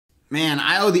Man,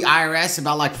 I owe the IRS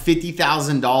about like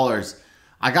 $50,000.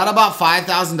 I got about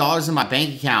 $5,000 in my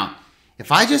bank account.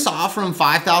 If I just offer them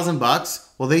 5,000 bucks,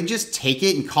 will they just take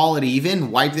it and call it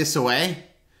even, wipe this away?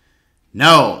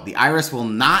 No, the IRS will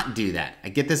not do that. I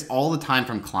get this all the time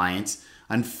from clients.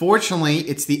 Unfortunately,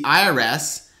 it's the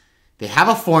IRS. They have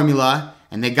a formula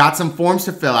and they got some forms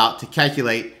to fill out to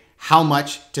calculate how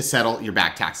much to settle your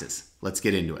back taxes. Let's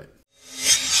get into it.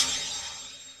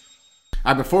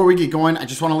 All right, before we get going, I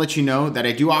just want to let you know that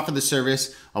I do offer the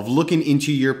service of looking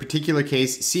into your particular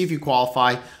case, see if you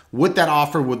qualify, what that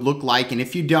offer would look like, and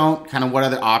if you don't, kind of what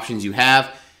other options you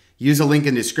have. Use a link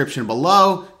in the description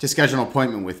below to schedule an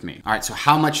appointment with me. All right, so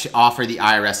how much to offer the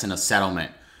IRS in a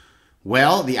settlement?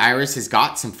 Well, the IRS has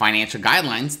got some financial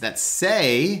guidelines that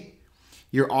say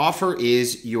your offer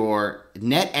is your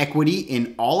net equity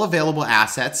in all available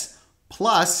assets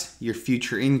plus your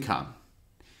future income.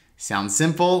 Sounds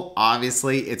simple?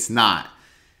 Obviously, it's not.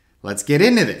 Let's get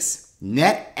into this.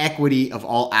 Net equity of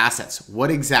all assets. What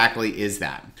exactly is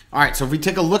that? All right, so if we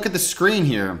take a look at the screen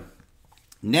here,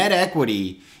 net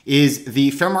equity is the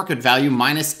fair market value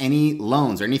minus any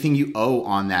loans or anything you owe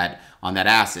on that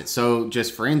asset. So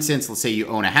just for instance, let's say you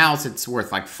own a house, it's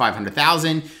worth like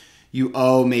 $500,000. You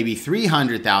owe maybe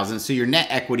 $300,000, so your net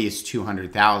equity is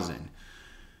 $200,000.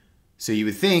 So you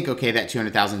would think, okay, that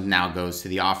 $200,000 now goes to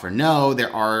the offer. No,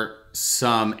 there are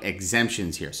some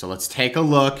exemptions here. So let's take a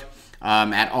look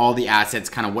at all the assets,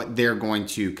 kind of what they're going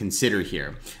to consider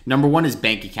here. Number one is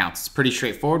bank accounts. It's pretty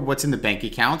straightforward. What's in the bank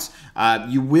accounts?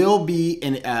 You will be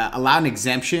allowed an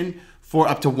exemption for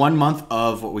up to 1 month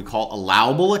of what we call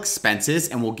allowable expenses,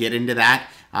 and we'll get into that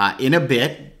in a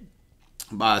bit.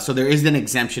 So there is an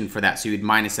exemption for that. So you'd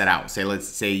minus that out. Let's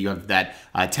say you have that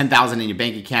 $10,000 in your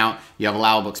bank account. You have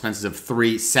allowable expenses of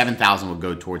 $7,000 will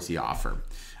go towards the offer.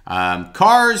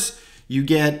 Cars, you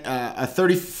get a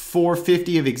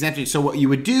 $3,450 of exemption. So what you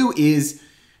would do is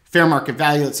fair market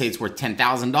value. Let's say it's worth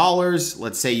 $10,000.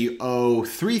 Let's say you owe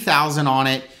 $3,000 on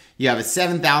it. You have a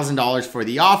 $7,000 for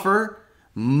the offer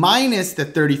minus the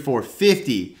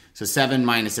 $3,450. So 7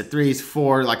 minus a 3 is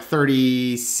 4, like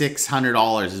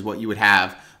 $3,600 is what you would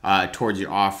have towards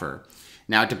your offer.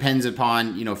 Now it depends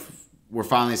upon, if we're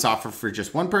filing this offer for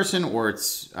just one person or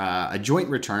it's a joint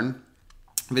return.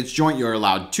 If it's joint, you're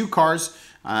allowed 2 cars,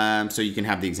 so you can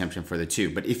have the exemption for the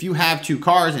 2. But if you have 2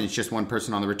 cars and it's just one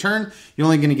person on the return, you're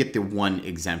only going to get the 1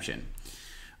 exemption.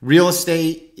 Real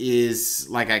estate is,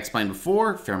 like I explained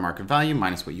before, fair market value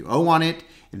minus what you owe on it.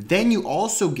 Then you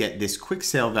also get this quick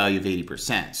sale value of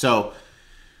 80%. So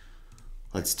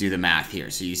let's do the math here.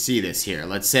 So you see this here.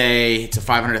 Let's say it's a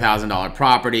 $500,000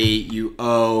 property. You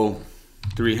owe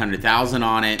 $300,000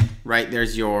 on it, right?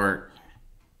 There's your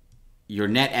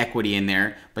net equity in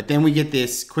there. But then we get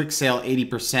this quick sale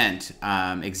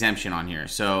 80% exemption on here.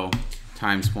 So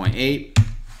times 0.8.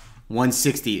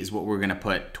 160 is what we're going to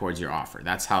put towards your offer.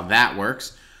 That's how that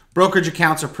works. Brokerage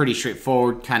accounts are pretty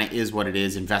straightforward, kind of is what it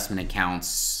is. Investment accounts,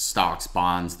 stocks,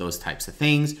 bonds, those types of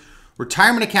things.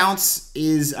 Retirement accounts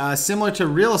is similar to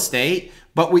real estate,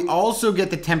 but we also get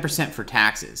the 10% for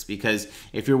taxes, because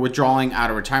if you're withdrawing out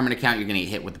a retirement account, you're going to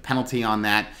get hit with a penalty on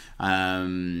that.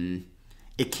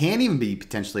 It can even be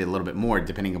potentially a little bit more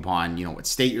depending upon what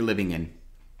state you're living in.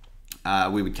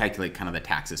 We would calculate kind of the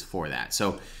taxes for that.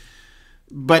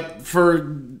 But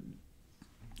for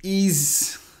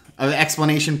ease of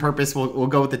explanation purpose, we'll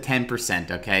go with the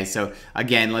 10%, okay? So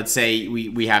again, let's say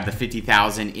we have the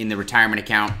 $50,000 in the retirement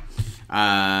account,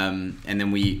 and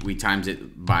then we times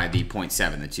it by the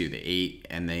 0.7, the 2, the 8,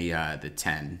 and the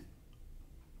 10.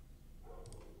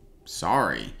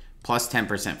 Sorry, plus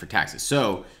 10% for taxes.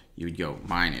 So you would go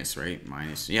minus, right?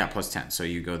 Minus, yeah, plus 10. So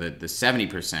you go the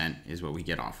 70% is what we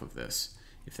get off of this,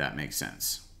 if that makes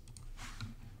sense.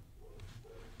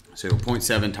 So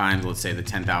 0.7 times, let's say the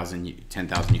 10,000 you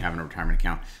have in a retirement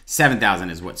account, 7,000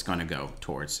 is what's going to go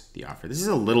towards the offer. This is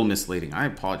a little misleading. I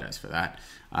apologize for that.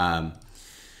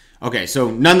 Okay, so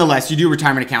nonetheless, you do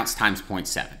retirement accounts times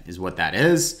 0.7 is what that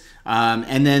is.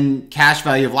 And then cash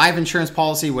value of life insurance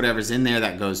policy, whatever's in there,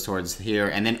 that goes towards here.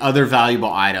 And then other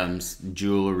valuable items,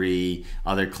 jewelry,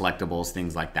 other collectibles,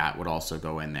 things like that would also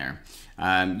go in there.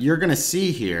 You're going to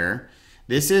see here,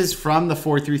 this is from the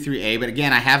 433A, but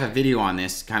again, I have a video on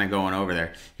this kind of going over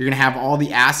there. You're going to have all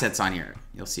the assets on here.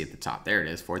 You'll see at the top, there it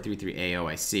is, 433A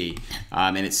OIC.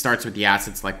 And it starts with the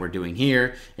assets like we're doing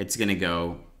here. It's going to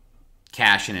go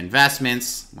cash and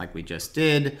investments like we just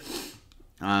did.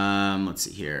 Let's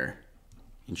see here.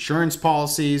 Insurance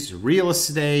policies, real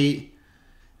estate,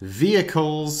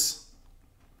 vehicles,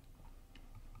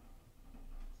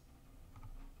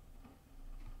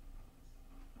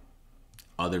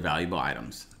 other valuable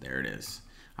items. There it is.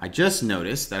 I just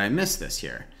noticed that I missed this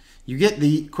here. You get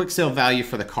the quick sale value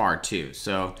for the car too.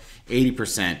 So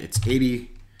 80%, it's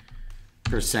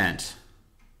 80%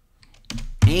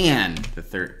 and the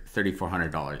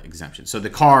 $3,400 exemption. So the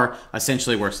car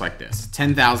essentially works like this.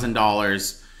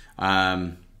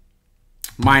 $10,000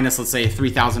 minus, let's say, a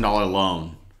 $3,000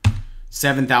 loan.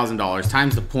 $7,000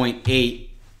 times the 0.8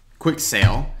 quick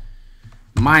sale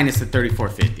minus the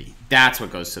 $3,450. That's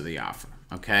what goes to the offer,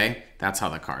 okay? That's how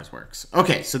the cars works.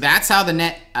 Okay, so that's how the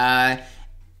net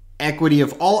equity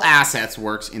of all assets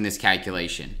works in this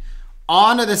calculation.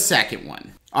 On to the second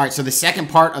one. All right, so the second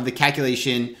part of the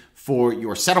calculation for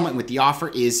your settlement with the offer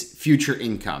is future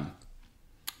income.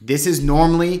 This is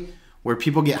normally where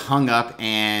people get hung up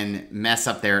and mess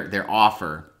up their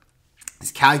offer.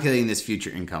 It's calculating this future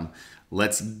income.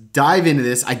 Let's dive into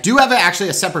this. I do have actually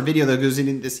a separate video that goes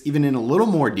into this even in a little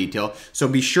more detail, so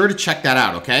be sure to check that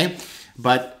out, okay?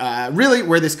 But really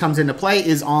where this comes into play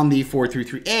is on the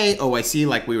 433A OIC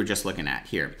like we were just looking at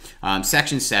here.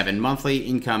 Section 7, monthly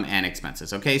income and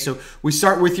expenses. Okay, so we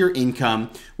start with your income,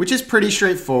 which is pretty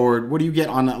straightforward. What do you get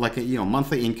on like a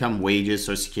monthly income, wages,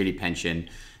 Social Security, pension?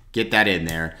 Get that in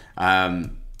there.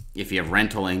 If you have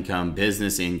rental income,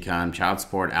 business income, child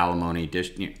support, alimony,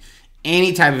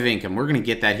 any type of income, we're going to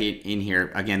get that in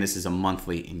here. Again, this is a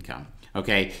monthly income.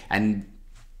 Okay, and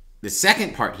the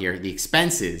second part here, the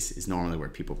expenses, is normally where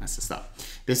people mess this up.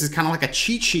 This is kind of like a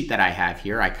cheat sheet that I have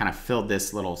here. I kind of filled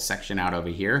this little section out over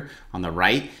here on the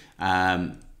right.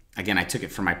 Again, I took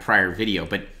it from my prior video,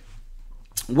 but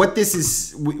what this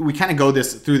is, we kind of go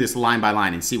through this line by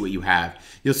line and see what you have.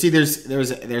 You'll see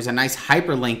there's a nice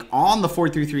hyperlink on the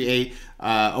 433A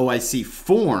OIC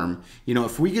form. You know,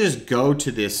 if we could just go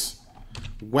to this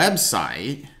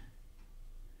website,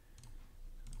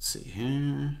 let's see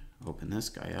here. Open this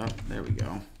guy up. There we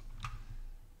go.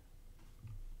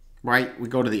 Right, we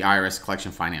go to the IRS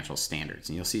Collection Financial Standards,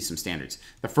 and you'll see some standards.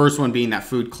 The first one being that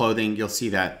food, clothing. You'll see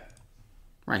that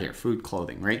right here, food,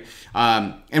 clothing, right?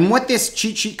 And what this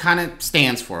cheat sheet kind of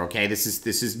stands for, okay? This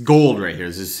is gold right here.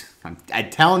 This is, I'm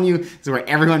telling you, this is where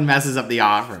everyone messes up the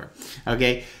offer,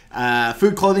 okay?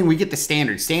 Food, clothing, we get the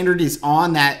standard. Standard is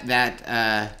on that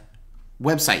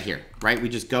website here, right? We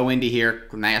just go into here,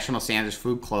 National Standards,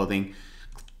 food, clothing.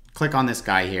 Click on this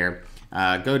guy here,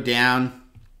 go down,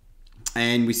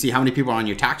 and we see how many people are on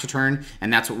your tax return,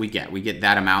 and that's what we get. We get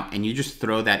that amount, and you just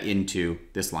throw that into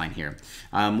this line here.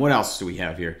 What else do we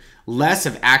have here? Less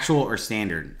of actual or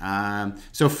standard.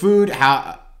 So food,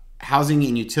 housing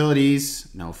and utilities.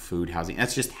 No, food, housing.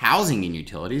 That's just housing and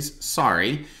utilities.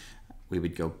 Sorry. We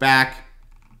would go back.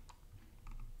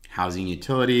 Housing,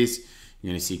 utilities.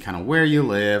 You're going to see kind of where you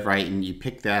live, right? And you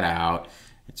pick that out.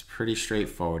 It's pretty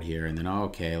straightforward here. And then,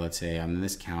 okay, let's say I'm in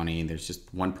this county and there's just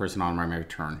one person on my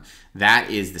return. That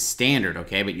is the standard,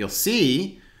 okay? But you'll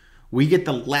see we get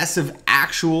the less of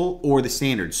actual or the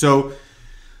standard. So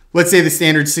let's say the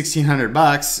standard's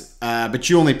 $1,600, but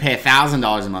you only pay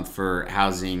 $1,000 a month for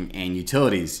housing and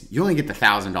utilities. You only get the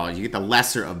 $1,000. You get the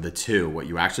lesser of the two, what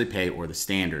you actually pay or the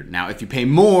standard. Now, if you pay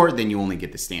more, then you only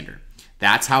get the standard.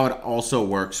 That's how it also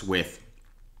works with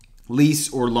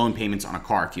lease or loan payments on a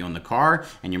car if you own the car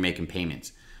and you're making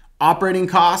payments. Operating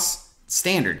costs,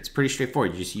 standard. It's pretty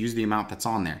straightforward. You just use the amount that's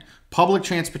on there. Public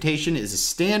transportation is a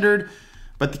standard,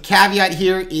 but the caveat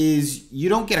here is you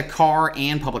don't get a car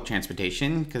and public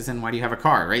transportation because then why do you have a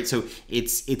car, right? So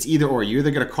it's either or. You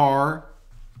either get a car,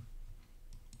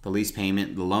 the lease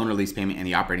payment, the loan or lease payment, and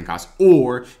the operating costs,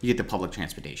 or you get the public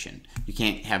transportation. You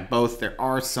can't have both. There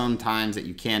are some times that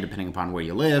you can, depending upon where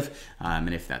you live,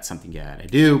 and if that's something you gotta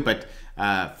do, but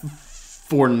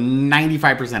for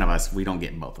 95% of us, we don't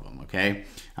get both of them, okay?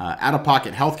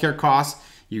 Out-of-pocket healthcare costs,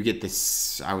 you get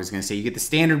this, I was gonna say you get the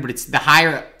standard, but it's the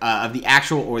higher of the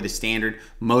actual or the standard.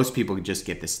 Most people just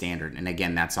get the standard. And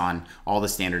again, that's on, all the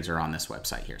standards are on this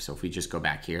website here. So if we just go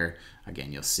back here,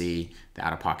 again, you'll see the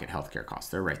out-of-pocket healthcare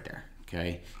costs. They're right there,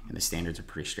 okay? And the standards are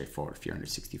pretty straightforward if you're under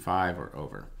 65 or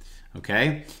over,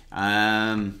 okay?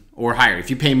 Or higher. If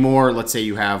you pay more, let's say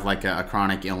you have like a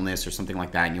chronic illness or something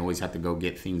like that, and you always have to go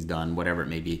get things done, whatever it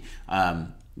may be,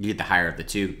 you get the higher of the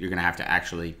two. You're gonna have to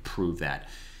actually prove that.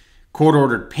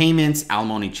 Court-ordered payments,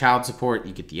 alimony, child support,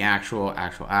 you get the actual.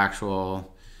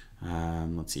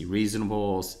 Let's see,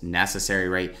 reasonable, necessary,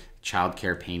 right? Child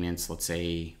care payments, let's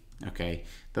say, okay.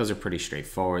 Those are pretty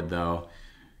straightforward though.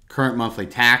 Current monthly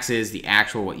taxes, the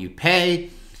actual what you pay.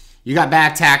 You got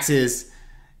back taxes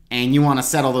and you want to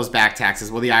settle those back taxes.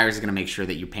 Well, the IRS is going to make sure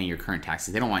that you're paying your current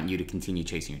taxes. They don't want you to continue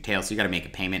chasing your tail. So you got to make a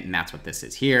payment, and that's what this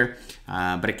is here.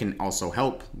 But it can also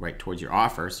help right towards your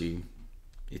offer. So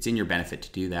it's in your benefit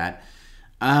to do that.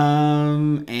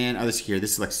 And others here,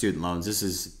 this is like student loans. This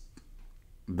is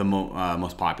the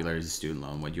most popular is a student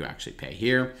loan, what you actually pay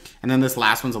here. And then this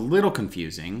last one's a little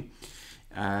confusing.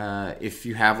 If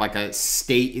you have like a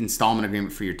state installment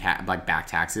agreement for your like back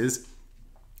taxes,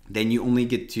 then you only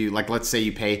get to, like, let's say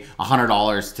you pay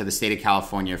 $100 to the state of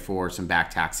California for some back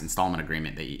tax installment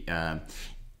agreement that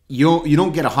you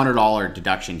don't get a $100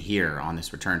 deduction here on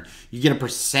this return. You get a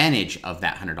percentage of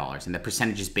that $100, and the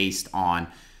percentage is based on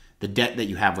the debt that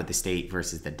you have with the state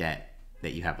versus the debt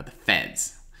that you have with the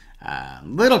feds.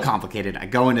 Little complicated. I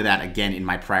go into that again in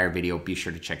my prior video. Be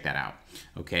sure to check that out.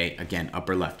 Okay, again,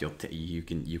 upper left, you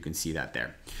can see that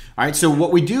there. All right, so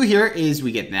what we do here is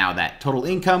we get now that total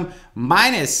income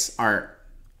minus our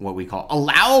what we call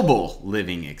allowable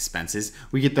living expenses.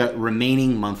 We get the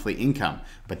remaining monthly income,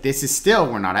 but this is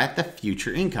still, we're not at the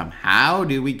future income. How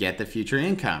do we get the future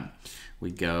income? We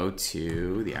go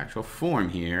to the actual form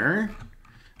here.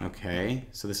 Okay,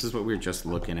 so this is what we were just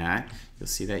looking at. You'll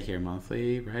see that here,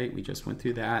 monthly, right? We just went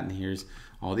through that, and here's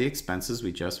all the expenses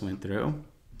we just went through.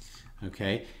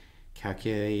 Okay,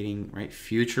 calculating, right,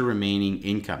 future remaining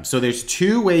income. So there's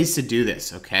two ways to do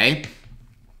this, okay?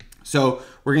 So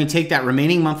we're gonna take that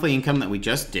remaining monthly income that we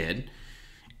just did,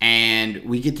 and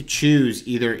we get to choose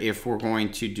either if we're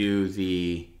going to do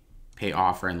the pay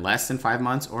offer in less than 5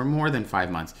 months or more than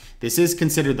 5 months. This is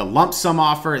considered the lump sum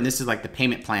offer, and this is like the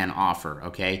payment plan offer,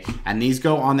 okay? And these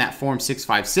go on that form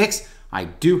 656. I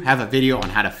do have a video on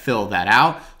how to fill that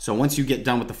out. So once you get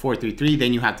done with the 433,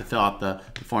 then you have to fill out the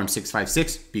form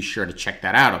 656. Be sure to check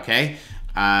that out, okay?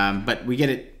 But we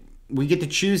get to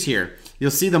choose here.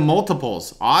 You'll see the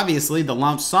multiples. Obviously, the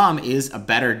lump sum is a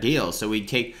better deal. So we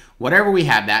take whatever we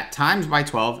have that times by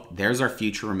 12. There's our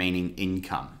future remaining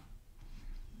income.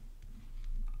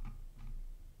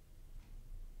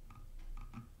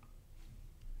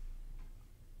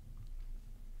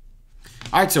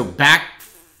 All right, so back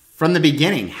from the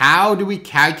beginning, how do we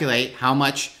calculate how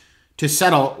much to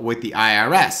settle with the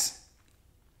IRS?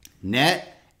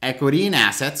 Net equity and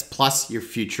assets plus your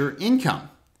future income.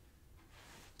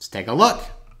 Let's take a look.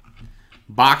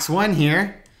 Box 1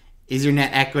 here is your net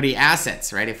equity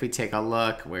assets, right? If we take a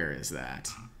look, where is that?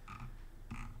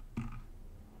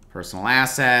 Personal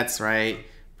assets, right?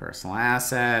 Personal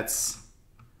assets.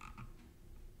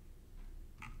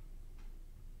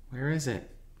 Where is it?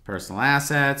 Personal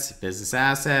assets, business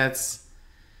assets.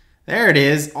 There it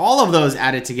is. All of those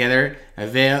added together,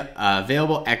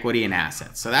 available equity and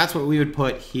assets. So that's what we would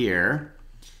put here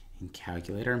and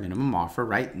calculate our minimum offer,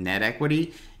 right? Net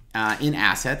equity in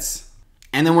assets.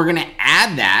 And then we're going to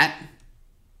add that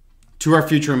to our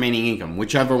future remaining income,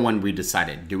 whichever one we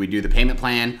decided. Do we do the payment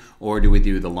plan or do we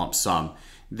do the lump sum?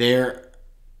 There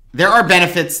are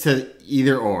benefits to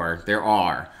either or. There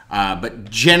are. But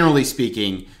generally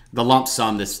speaking, the lump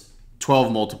sum, this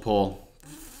 12 multiple,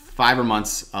 5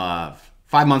 months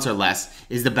or less,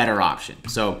 is the better option.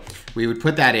 So we would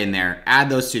put that in there, add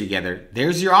those two together.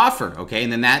 There's your offer, okay?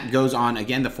 And then that goes on,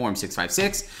 again, the form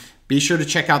 656. Be sure to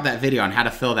check out that video on how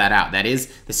to fill that out. That is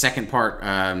the second part,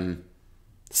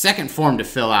 second form to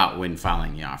fill out when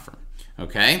filing the offer,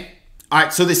 okay? All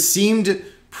right, so this seemed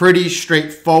pretty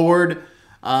straightforward.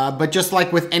 But just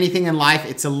like with anything in life,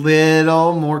 it's a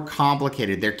little more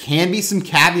complicated. There can be some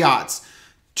caveats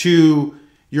to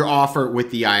your offer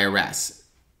with the IRS.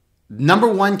 Number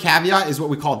one caveat is what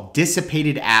we call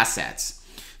dissipated assets.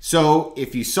 So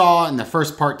if you saw in the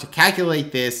first part, to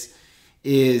calculate this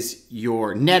is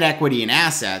your net equity and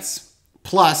assets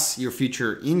plus your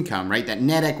future income, right? That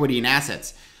net equity and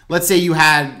assets. Let's say you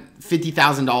had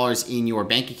 $50,000 in your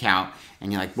bank account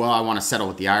and you're like, well, I want to settle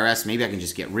with the IRS. Maybe I can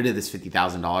just get rid of this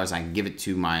 $50,000. I can give it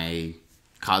to my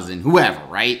cousin, whoever,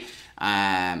 right?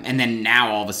 And then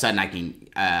now all of a sudden I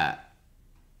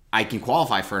can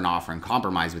qualify for an offer and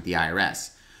compromise with the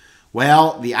IRS.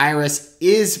 Well, the IRS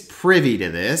is privy to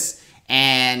this,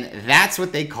 and that's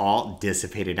what they call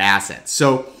dissipated assets.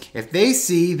 So if they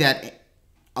see that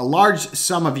a large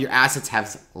sum of your assets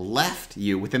has left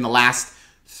you within the last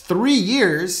 3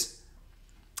 years,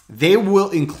 they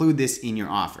will include this in your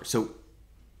offer. So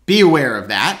be aware of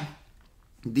that.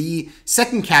 The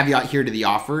second caveat here to the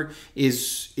offer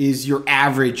is your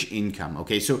average income.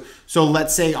 Okay, so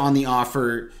let's say on the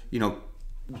offer,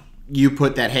 you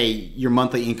put that, hey, your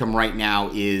monthly income right now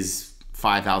is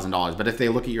 $5,000. But if they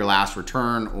look at your last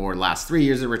return or last 3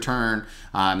 years of return,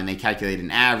 and they calculate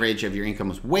an average of your income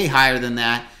was way higher than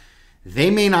that,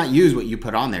 they may not use what you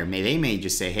put on there. They may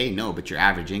just say, hey, no, but your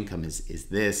average income is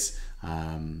this.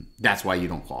 That's why you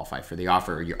don't qualify for the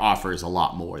offer, or your offer is a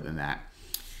lot more than that.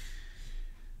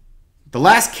 The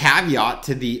last caveat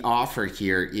to the offer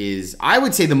here is, I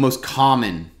would say, the most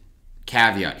common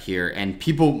caveat here, and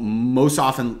people most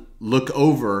often look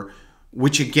over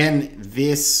which again,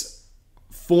 this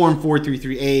Form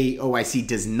 433A OIC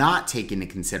does not take into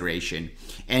consideration.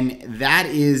 And that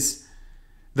is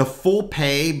the full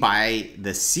pay by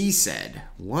the CSED.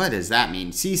 What does that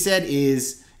mean? CSED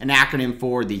is an acronym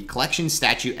for the Collection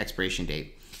Statute Expiration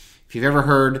Date. If you've ever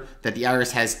heard that the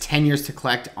IRS has 10 years to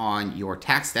collect on your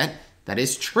tax debt, that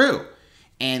is true.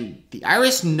 And the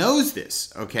IRS knows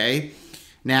this, okay?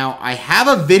 Now, I have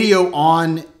a video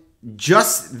on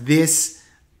just this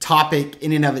topic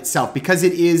in and of itself because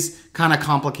it is kind of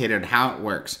complicated how it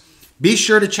works. Be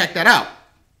sure to check that out.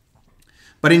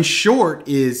 But in short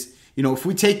is, if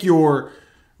we take your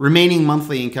remaining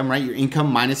monthly income, right, your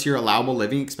income minus your allowable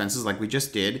living expenses like we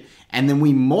just did, and then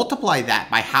we multiply that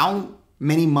by how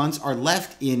many months are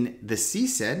left in the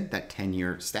CSED, that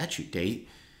 10-year statute date.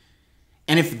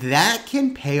 And if that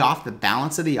can pay off the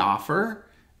balance of the offer,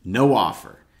 no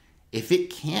offer. If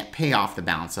it can't pay off the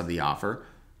balance of the offer,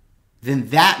 then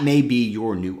that may be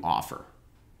your new offer.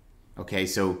 Okay,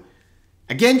 so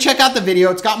again, check out the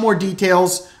video. It's got more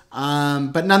details,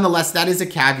 but nonetheless, that is a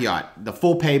caveat, the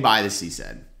full pay by the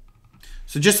CSED.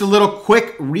 So just a little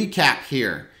quick recap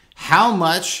here. How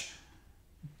much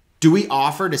do we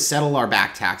offer to settle our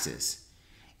back taxes?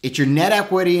 It's your net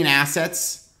equity and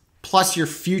assets plus your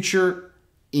future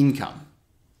income.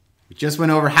 We just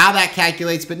went over how that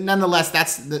calculates, but nonetheless,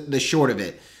 that's the short of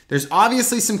it. There's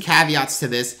obviously some caveats to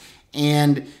this,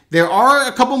 and there are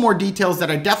a couple more details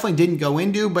that I definitely didn't go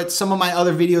into, but some of my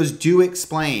other videos do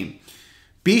explain.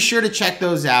 Be sure to check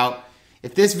those out.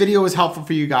 If this video was helpful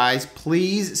for you guys,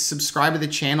 please subscribe to the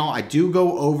channel. I do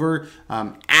go over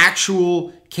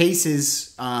actual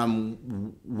cases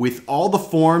with all the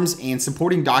forms and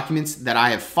supporting documents that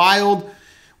I have filed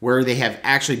where they have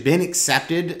actually been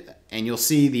accepted, and you'll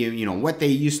see the what they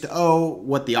used to owe,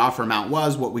 what the offer amount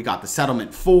was, what we got the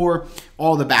settlement for,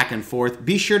 all the back and forth.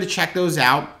 Be sure to check those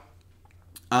out.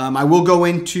 I will go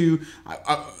into,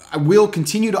 I will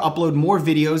continue to upload more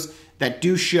videos that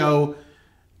do show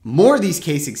more of these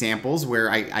case examples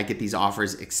where I get these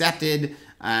offers accepted.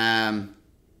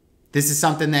 This is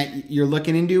something that you're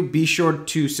looking into. Be sure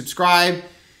to subscribe.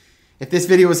 If this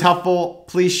video was helpful,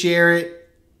 please share it.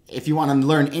 If you want to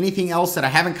learn anything else that I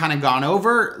haven't kind of gone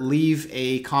over, leave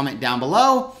a comment down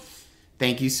below.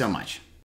 Thank you so much.